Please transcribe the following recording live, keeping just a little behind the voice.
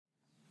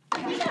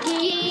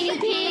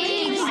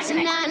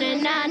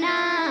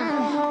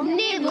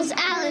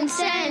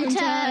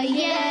Santa,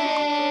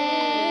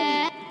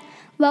 yeah!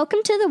 Welcome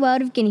to the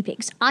world of guinea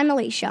pigs. I'm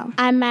Alicia.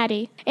 I'm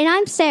Maddie. And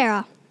I'm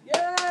Sarah.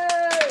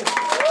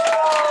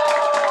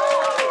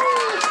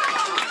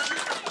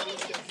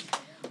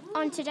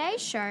 On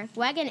today's show,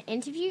 we're going to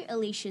interview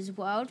Alicia's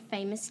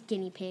world-famous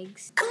guinea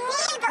pigs.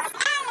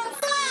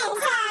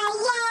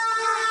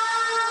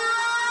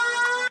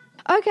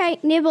 Okay,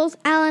 Nibbles,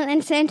 Alan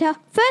and Santa.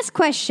 First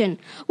question.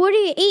 What do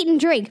you eat and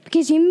drink?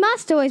 Because you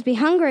must always be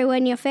hungry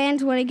when your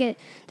fans want to get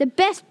the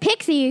best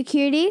pics of you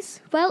cuties.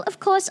 Well, of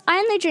course, I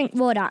only drink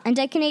water, and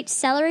I can eat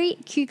celery,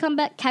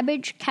 cucumber,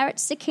 cabbage,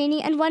 carrots,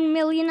 zucchini, and 1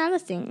 million other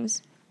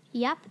things.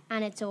 Yep,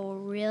 and it's all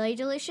really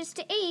delicious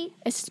to eat.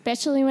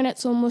 Especially when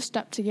it's all mushed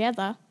up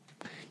together.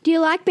 Do you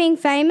like being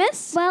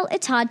famous? Well,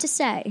 it's hard to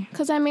say.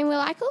 Because, we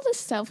like all the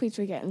selfies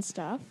we get and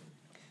stuff.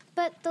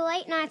 But the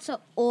late nights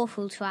are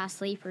awful to our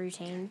sleep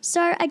routine.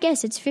 So I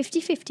guess it's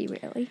 50-50,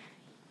 really.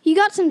 You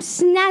got some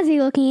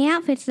snazzy-looking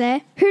outfits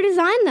there. Who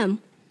designed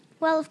them?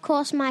 Well, of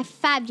course, my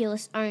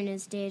fabulous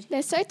owners did.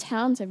 They're so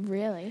talented,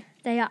 really.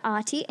 They are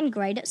arty and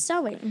great at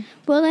sewing.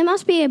 Well, they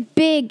must be a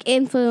big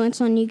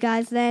influence on you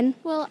guys then.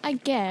 Well, I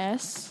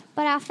guess.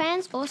 But our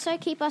fans also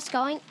keep us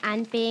going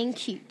and being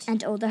cute.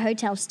 And all the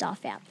hotel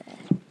staff out there.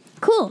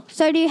 Cool.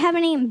 So do you have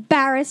any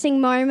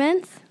embarrassing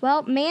moments?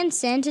 Well, me and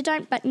Santa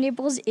don't, but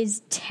Nibbles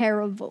is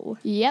terrible.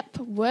 Yep,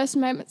 worst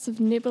moments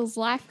of Nibbles'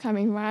 life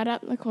coming right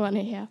up the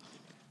corner here.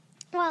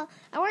 Well,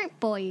 I won't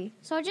bore you,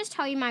 so I'll just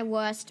tell you my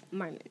worst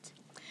moment.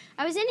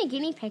 I was in a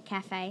guinea pig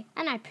cafe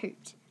and I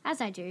pooped, as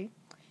I do.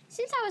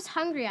 Since I was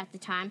hungry at the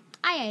time,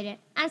 I ate it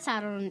and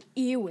sat on an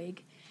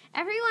earwig.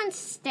 Everyone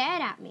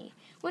stared at me.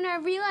 When I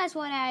realised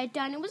what I had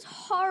done, it was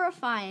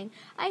horrifying.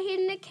 I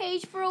hid in a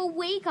cage for a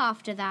week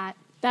after that.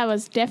 That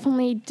was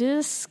definitely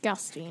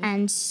disgusting.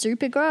 And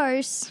super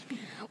gross.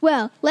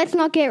 Well, let's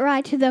not get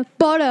right to the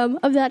bottom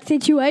of that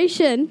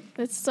situation.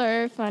 That's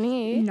so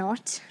funny.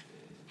 Not.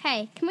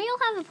 Hey, can we all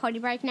have a potty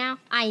break now?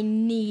 I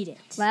need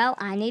it. Well,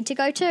 I need to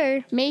go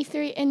too. Me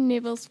three and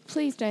Nibbles,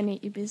 please don't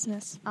eat your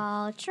business.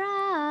 I'll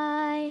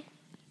try.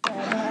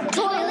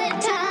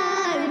 Toilet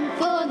time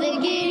for the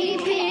guinea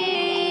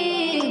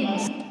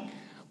pigs.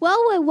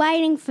 While we're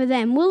waiting for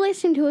them, we'll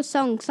listen to a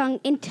song sung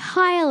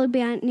entirely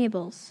by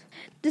Nibbles.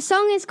 The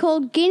song is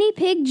called Guinea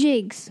Pig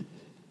Jigs.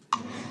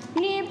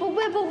 Nibble,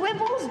 wibble,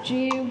 wibbles,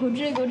 jiggle,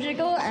 jiggle,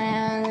 jiggle,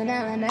 Alan,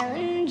 Alan,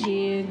 Alan,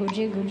 jiggle,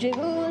 jiggle,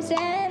 jiggle,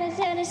 Santa,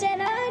 Santa,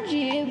 Santa,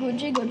 jiggle,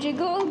 jiggle,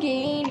 jiggle,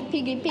 guinea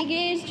piggy,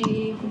 piggies,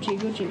 jiggle,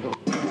 jiggle, jiggle,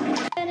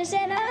 Santa,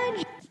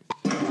 Santa.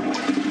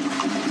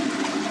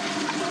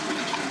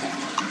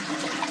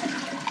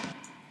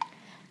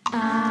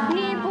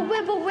 Nibble,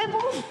 wibble,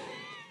 wibble.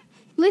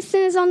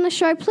 Listeners on the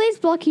show, please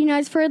block your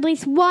nose for at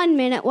least 1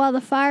 minute while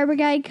the fire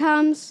brigade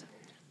comes.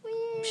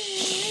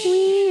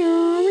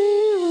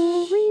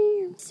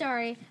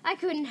 Sorry, I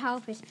couldn't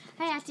help it.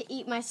 I had to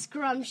eat my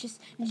scrumptious,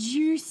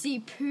 juicy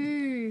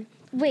poo.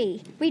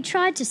 We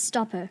tried to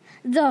stop her.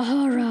 The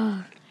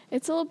horror.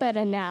 It's all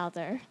better now,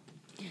 though.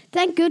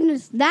 Thank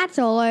goodness that's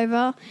all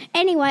over.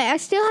 Anyway, I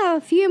still have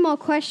a few more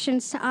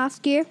questions to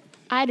ask you.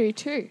 I do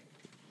too.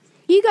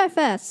 You go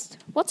first.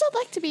 What's it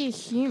like to be a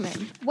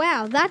human?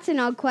 Wow, that's an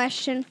odd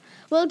question.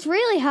 Well, it's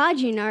really hard,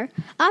 you know.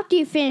 After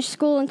you finish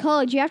school and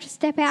college, you have to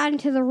step out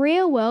into the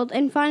real world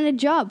and find a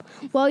job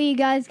while you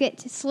guys get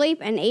to sleep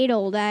and eat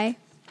all day.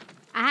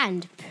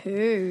 And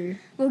poo.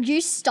 Will you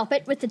stop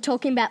it with the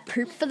talking about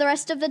poop for the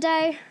rest of the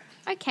day?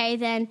 Okay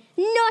then.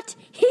 Not.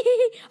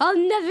 I'll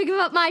never give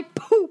up my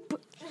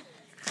poop.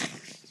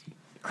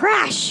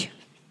 Crash!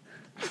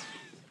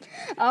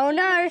 Oh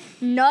no,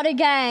 not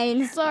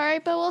again. Sorry,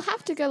 but we'll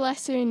have to go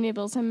lassoing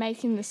Nibbles and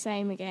make him the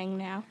same again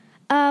now.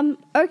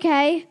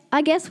 Okay.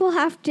 I guess we'll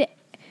have to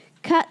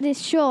cut this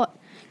short.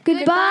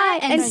 Goodbye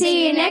and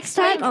see you next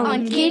time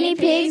on Guinea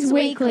Pigs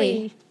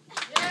Weekly.